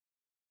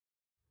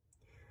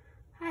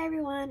Hi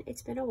everyone,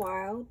 it's been a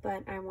while,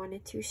 but I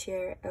wanted to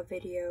share a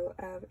video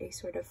of a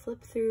sort of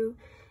flip through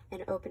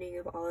and opening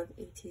of all of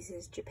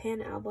ATEEZ's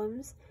Japan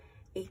albums.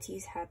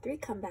 ATEEZ had 3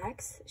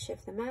 comebacks: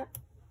 Shift the Map,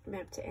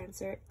 Map to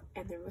Answer,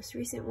 and their most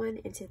recent one,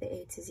 Into the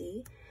A to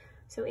Z.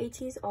 So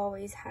ATEEZ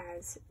always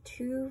has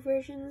 2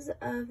 versions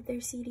of their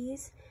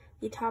CDs.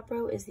 The top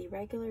row is the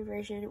regular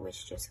version,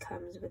 which just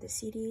comes with a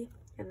CD,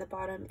 and the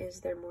bottom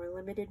is their more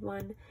limited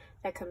one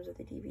that comes with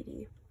a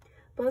DVD.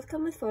 Both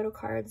come with photo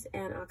cards,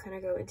 and I'll kind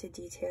of go into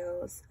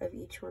details of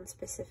each one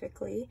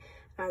specifically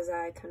as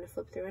I kind of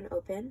flip through and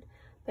open.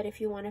 But if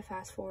you want to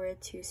fast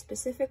forward to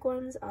specific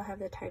ones, I'll have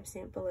the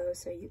timestamp below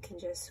so you can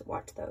just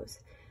watch those.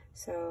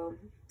 So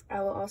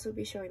I will also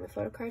be showing the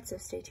photo cards, so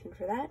stay tuned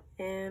for that,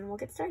 and we'll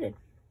get started.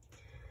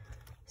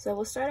 So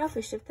we'll start off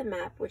with Shift the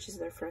Map, which is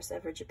their first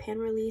ever Japan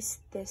release.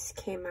 This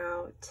came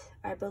out,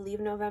 I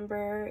believe,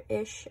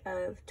 November-ish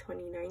of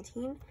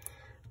 2019.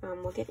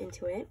 We'll get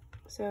into it.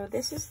 So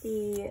this is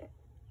the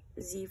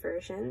Z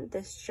version.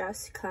 This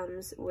just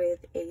comes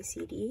with a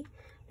CD,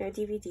 no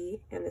DVD,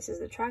 and this is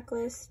the track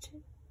list.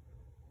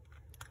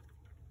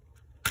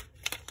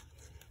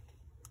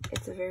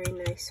 It's a very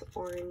nice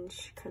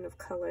orange kind of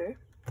color.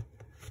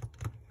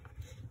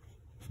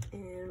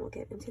 And we'll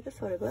get into the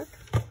photo book.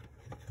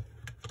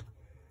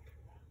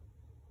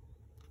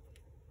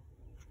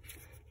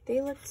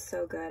 They look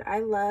so good. I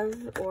love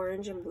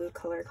orange and blue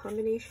color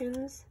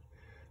combinations,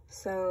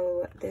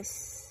 so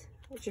this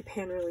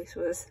Japan release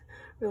was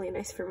really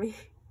nice for me.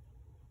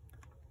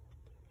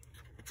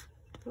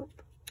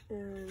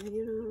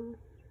 And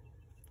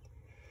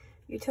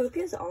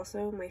Utopia is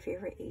also my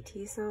favorite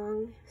ATEEZ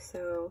song,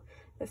 so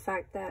the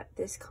fact that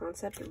this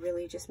concept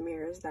really just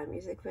mirrors that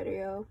music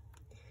video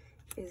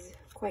is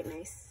quite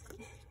nice.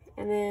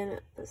 And then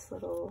this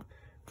little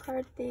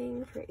card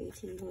thing for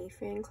ATEEZ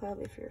fan club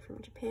if you're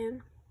from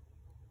Japan.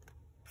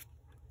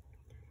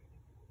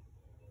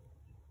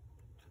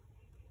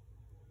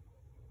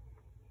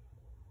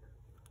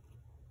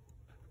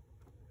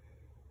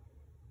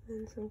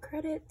 And some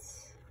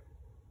credits,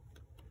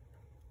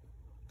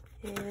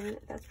 and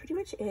that's pretty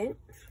much it.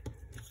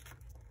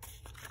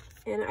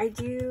 And I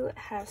do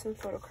have some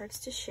photo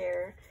cards to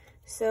share.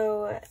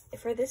 So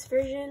for this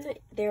version,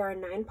 there are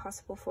 9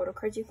 possible photo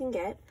cards you can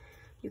get.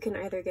 You can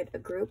either get a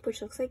group,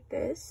 which looks like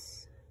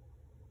this,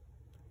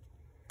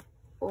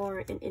 or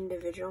an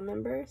individual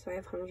member. So I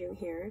have Hongjoong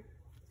here,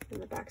 and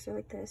the backs are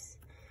like this.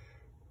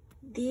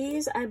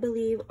 These, I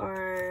believe,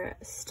 are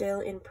still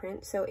in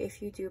print, so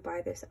if you do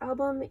buy this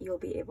album, you'll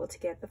be able to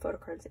get the photo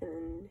cards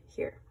in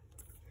here.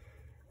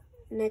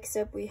 Next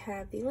up, we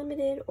have the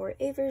limited or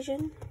A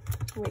version,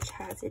 which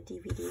has a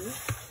DVD.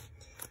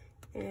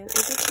 And I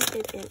just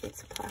keep it in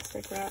its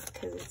plastic wrap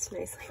because it's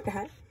nice like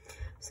that.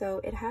 So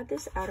it had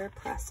this outer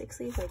plastic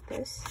sleeve like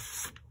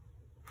this.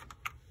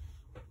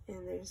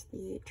 And there's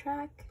the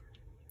track,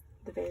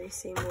 the very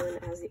same one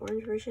as the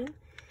orange version.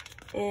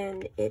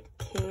 And it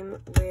came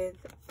with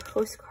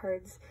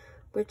postcards,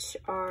 which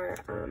are,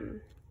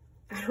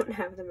 I don't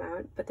have them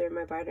out, but they're in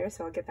my binder,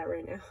 so I'll get that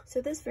right now.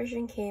 So this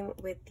version came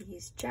with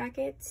these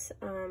jackets.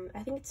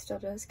 I think it still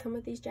does come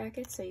with these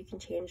jackets, so you can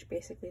change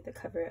basically the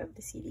cover of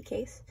the CD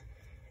case.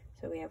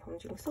 So we have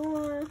Hongjoong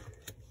Soa,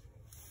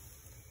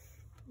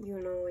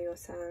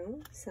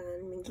 Yeosang,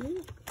 San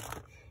Mingi,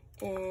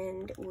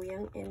 and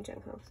Wooyoung and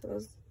Jungho. So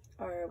those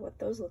are what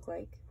those look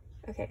like.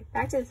 Okay,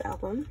 back to this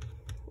album.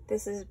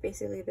 This is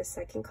basically the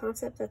second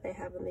concept that they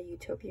have in the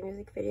Utopia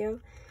music video,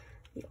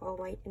 the all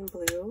white and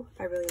blue.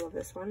 I really love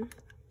this one.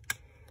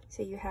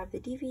 So you have the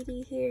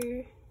DVD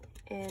here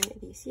and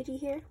the CD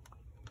here.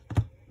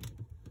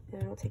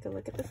 And we'll take a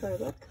look at the photo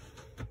book.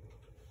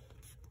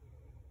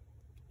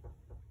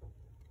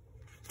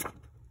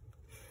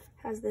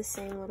 Has the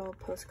same little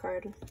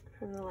postcard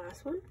from the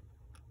last one.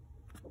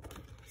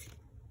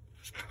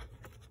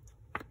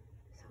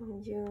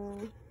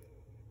 Hongjoong.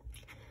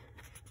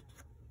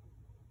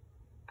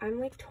 I'm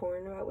like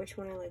torn about which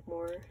one I like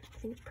more. I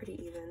think it's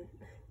pretty even.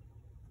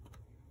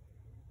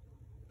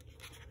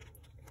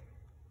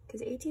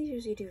 Because ATEEZ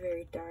usually do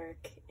very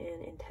dark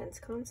and intense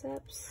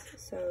concepts,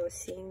 so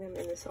seeing them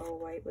in this all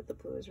white with the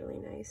blue is really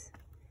nice.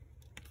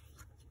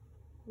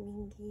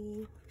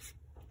 Mingi.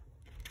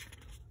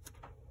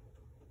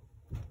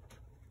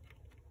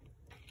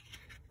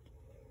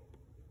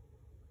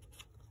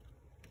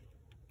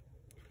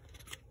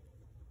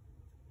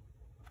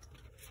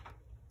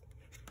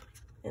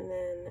 And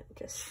then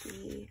just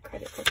the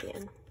credits at the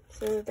end.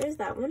 So there's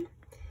that one.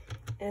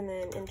 And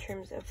then in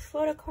terms of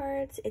photo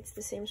cards, it's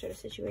the same sort of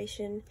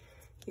situation.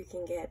 You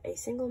can get a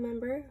single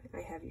member.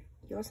 I have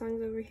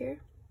Yeosang's over here.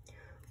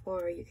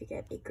 Or you could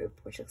get a group,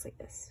 which looks like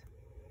this.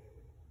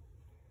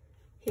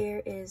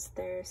 Here is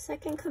their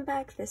second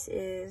comeback. This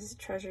is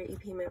Treasure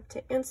EP Map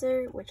to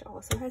Answer, which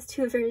also has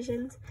 2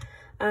 versions.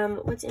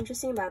 What's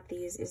interesting about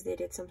these is they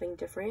did something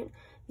different.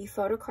 The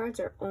photo cards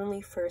are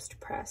only first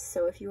press,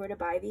 so if you were to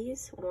buy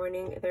these,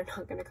 warning, they're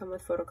not going to come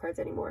with photo cards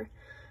anymore.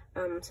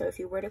 So if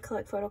you were to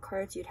collect photo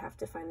cards, you'd have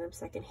to find them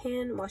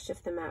secondhand, while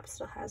Shift the Map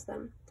still has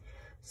them.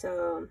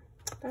 So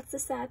that's the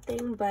sad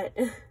thing, but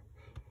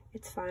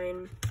It's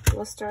fine.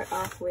 We'll start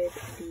off with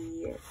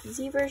the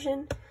Z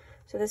version.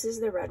 So this is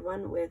the red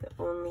one with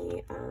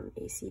only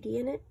a CD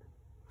in it.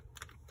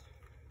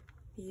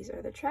 These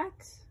are the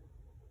tracks.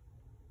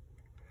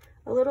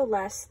 A little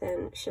less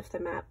than Shift the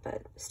Map,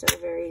 but still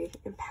very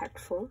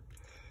impactful.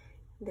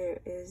 There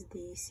is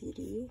the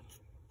CD,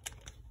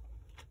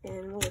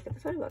 and we'll look at the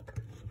photo book.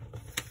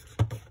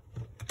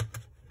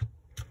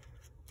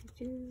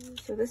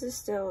 So this is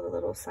still the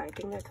little side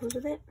thing that comes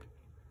with it.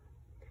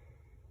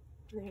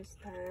 There's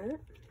that.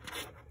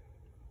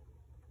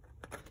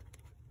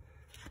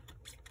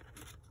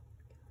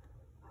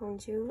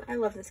 Hongjoong. I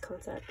love this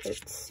concept.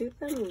 It suits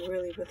them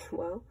really, really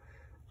well.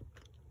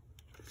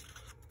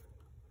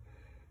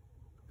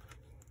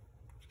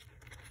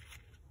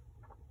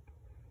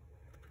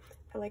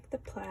 I like the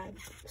plaid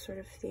sort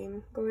of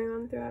theme going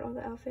on throughout all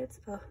the outfits.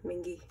 Oh,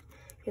 Mingi.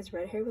 His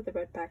red hair with the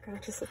red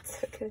background just looks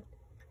so good.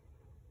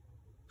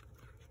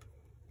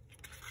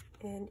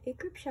 And a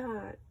group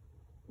shot,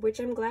 which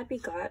I'm glad we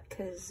got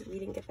because we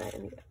didn't get that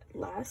in the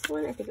last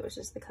one. I think it was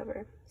just the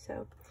cover.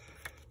 So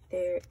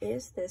there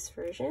is this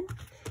version.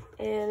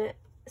 And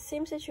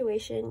same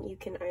situation, you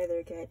can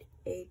either get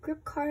a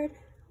group card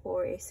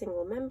or a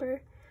single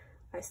member.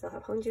 I still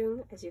have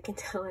Hongjoong. As you can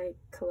tell, I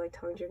collect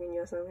Hongjoong and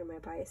Yeosang, are my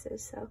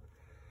biases, so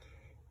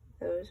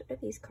those are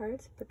these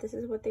cards. But this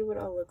is what they would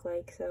all look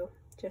like, so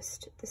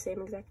just the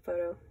same exact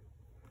photo.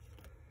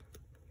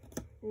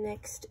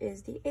 Next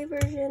is the A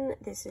version.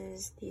 This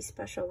is the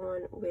special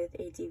one with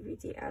a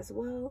DVD as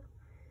well.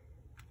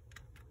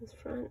 This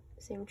front,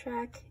 same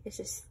track. It's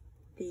just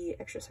the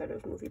extra set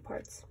of movie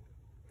parts.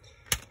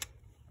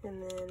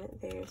 And then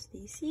there's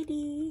the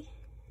CD.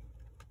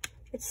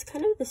 It's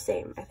kind of the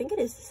same. I think it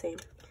is the same.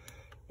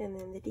 And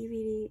then the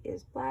DVD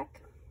is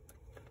black.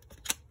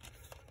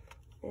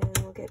 And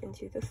we'll get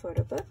into the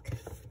photo book.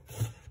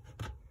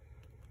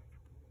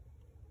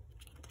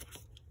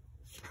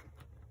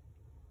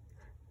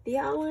 The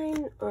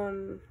outline,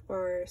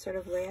 or sort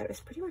of layout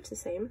is pretty much the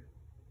same.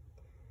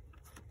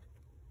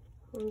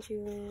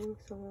 Hongjoong,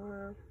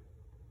 Songhwa.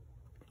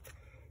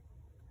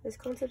 This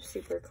concept's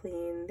super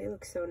clean. They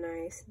look so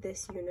nice.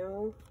 This, you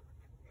know.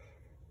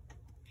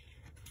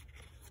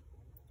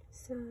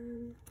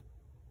 Sun.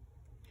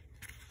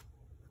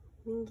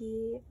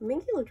 Mingi.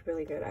 Mingi looked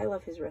really good. I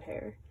love his red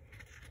hair.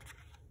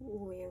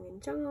 Woyoung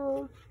and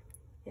Jungho.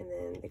 And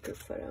then the group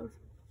photo.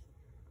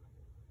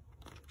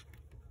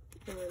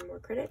 And then more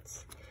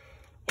credits.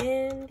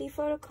 And the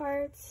photo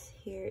cards.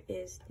 Here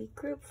is the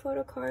group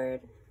photo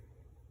card.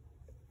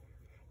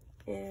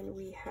 And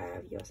we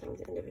have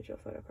Yeosang's individual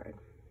photo card.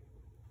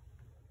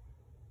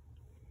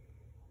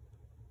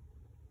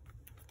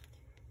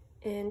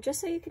 And just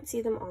so you can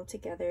see them all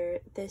together,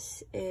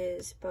 this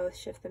is both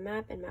Shift the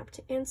Map and Map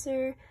to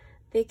Answer.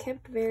 They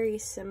kept very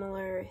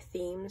similar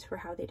themes for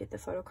how they did the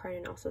photo card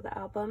and also the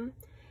album,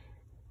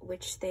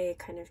 which they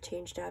kind of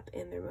changed up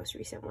in their most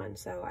recent one.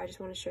 So I just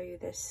want to show you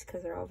this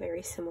because they're all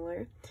very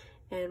similar.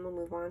 And we'll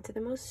move on to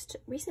the most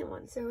recent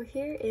one. So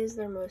here is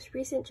their most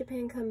recent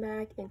Japan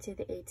comeback into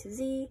the A to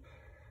Z.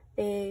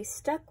 They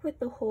stuck with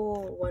the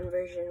whole one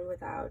version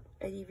without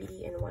a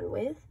DVD and one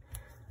with.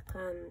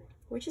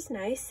 Which is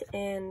nice,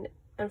 and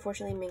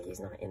unfortunately Mingi's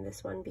not in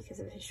this one because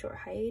of his short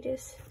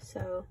hiatus,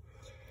 so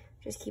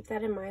just keep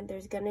that in mind.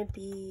 There's gonna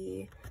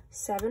be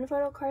 7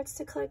 photo cards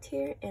to collect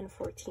here and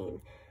 14.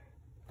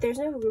 There's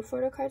no group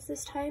photo cards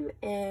this time,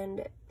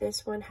 and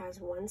this one has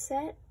 1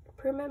 set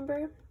per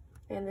member,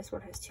 and this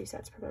one has 2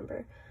 sets per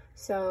member,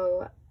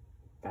 so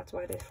that's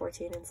why there's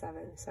 14 and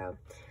 7. So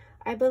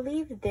I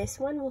believe this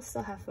one will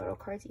still have photo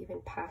cards even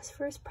past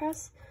first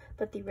press,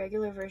 but the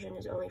regular version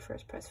is only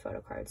first press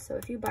photo cards. So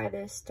if you buy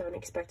this, don't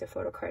expect a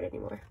photo card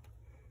anymore.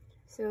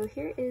 So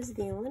here is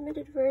the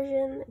limited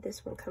version.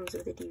 This one comes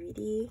with a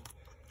DVD,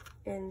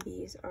 and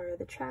these are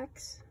the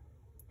tracks,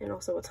 and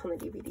also what's on the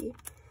DVD.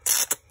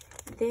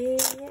 They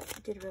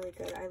did really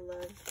good. I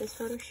love this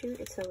photo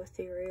shoot. It's so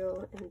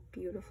ethereal and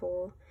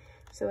beautiful.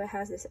 So it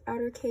has this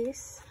outer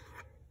case,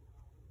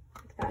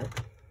 like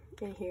that,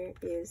 and here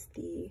is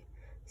the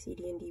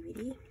CD and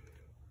DVD.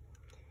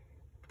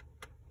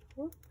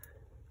 Whoop.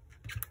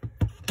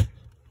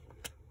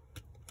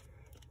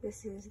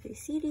 This is the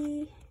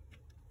CD,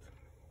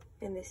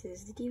 and this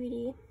is the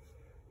DVD.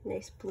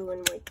 Nice blue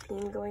and white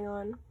theme going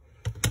on.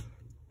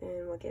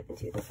 And we'll get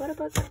into the photo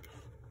book.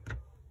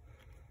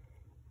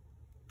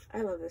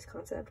 I love this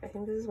concept. I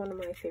think this is one of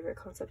my favorite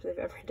concepts I've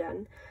ever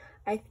done.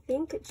 I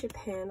think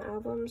Japan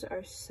albums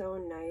are so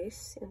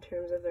nice in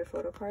terms of their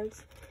photo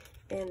cards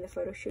and the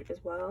photo shoot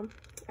as well.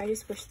 I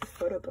just wish the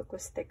photo book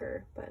was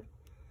thicker, but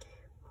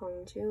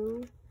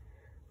Hongjoong.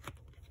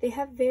 They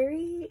have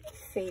very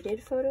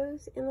faded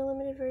photos in the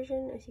limited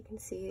version. As you can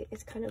see,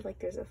 it's kind of like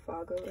there's a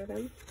fog over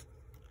them.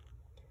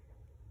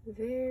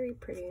 Very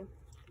pretty.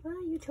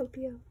 Ah,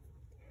 Utopia.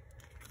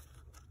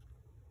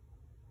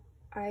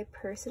 I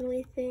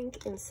personally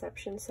think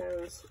Inception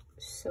sounds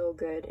so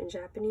good in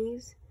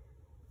Japanese.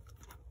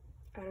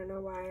 I don't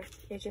know why.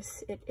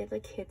 It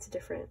like hits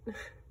different.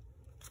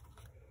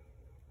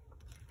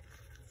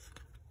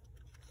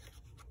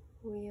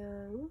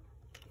 Woyoung.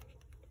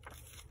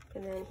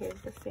 And then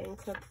here's the fan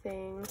club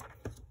thing.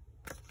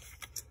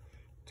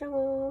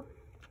 Jungle.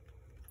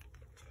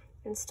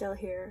 And Still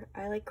Here.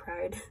 I like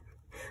cried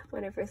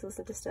when I first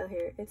listened to Still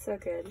Here. It's so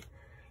good.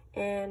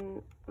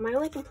 And my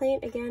only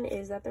complaint again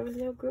is that there was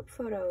no group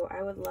photo.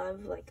 I would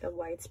love like a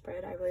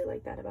widespread. I really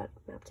like that about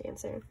Map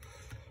Dancer.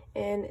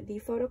 And the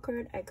photo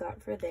card I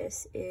got for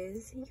this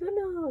is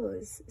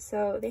Yuno's.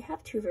 So they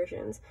have two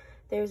versions.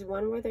 There's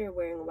one where they're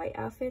wearing white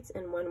outfits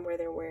and one where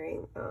they're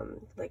wearing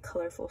like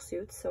colorful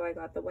suits. So I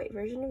got the white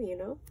version of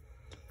Yuno.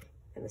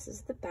 And this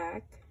is the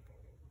back.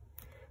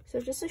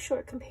 So just a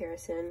short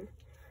comparison.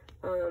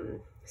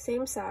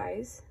 Same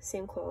size,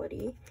 same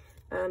quality.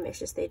 It's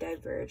just they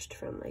diverged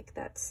from like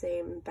that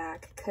same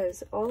back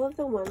because all of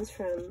the ones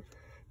from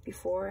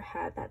before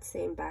had that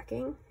same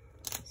backing.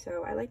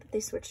 So I like that they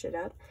switched it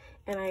up,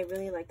 and I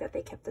really like that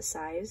they kept the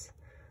size.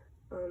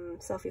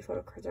 Selfie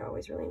photo cards are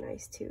always really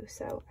nice too,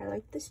 so I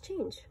like this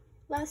change.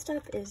 Last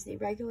up is the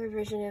regular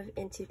version of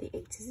Into the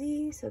A to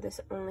Z. So this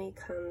only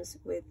comes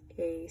with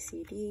a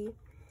CD,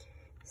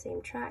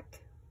 same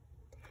track.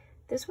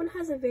 This one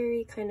has a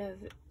very kind of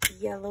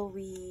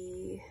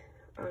yellowy,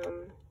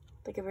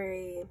 like a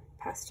very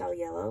pastel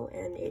yellow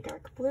and a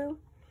dark blue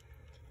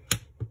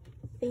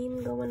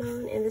theme going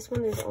on. And this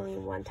one, there's only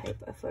one type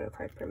of photo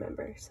card per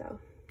member, so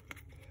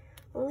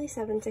only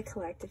 7 to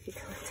collect if you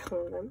collect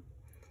all of them.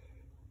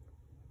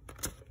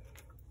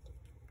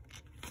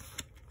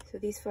 So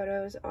these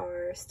photos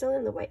are still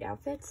in the white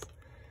outfits.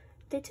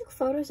 They took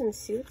photos in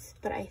suits,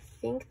 but I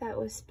think that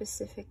was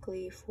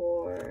specifically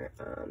for,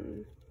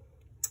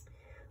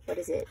 what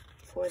is it?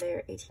 For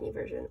their 18E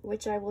version,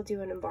 which I will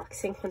do an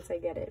unboxing once I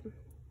get it.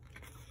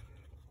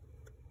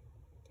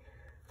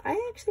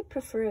 I actually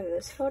prefer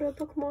this photo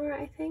book more,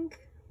 I think.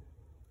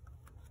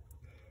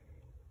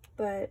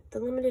 But the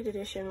limited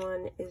edition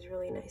one is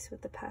really nice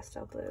with the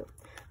pastel blue.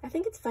 I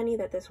think it's funny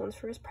that this one's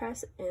first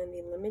press and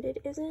the limited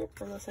isn't,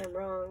 unless I'm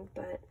wrong,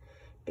 but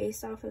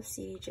based off of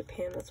ATEEZ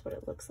Japan, that's what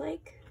it looks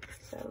like.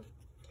 So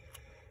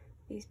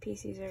these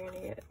PCs are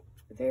gonna get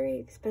very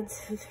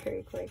expensive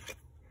very quick.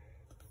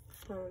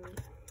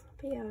 But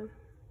yeah.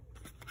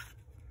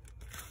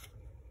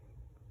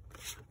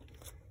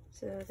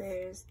 So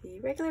there's the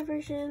regular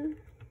version.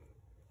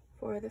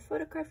 For the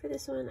photo card for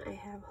this one, I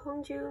have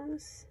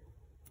Hongjoong's.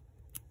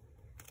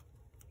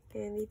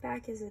 And the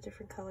back is a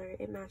different color.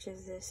 It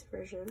matches this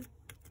version.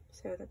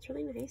 So that's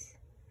really nice.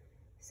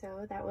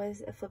 So that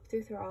was a flip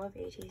through all of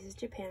ATEEZ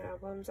Japan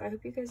albums. I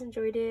hope you guys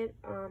enjoyed it.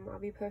 I'll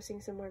be posting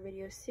some more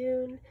videos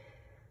soon.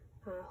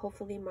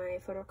 Hopefully my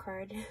photo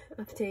card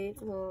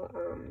update will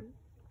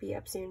be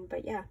up soon.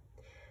 But yeah,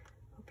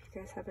 hope you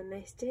guys have a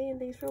nice day and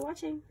thanks for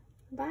watching.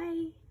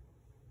 Bye!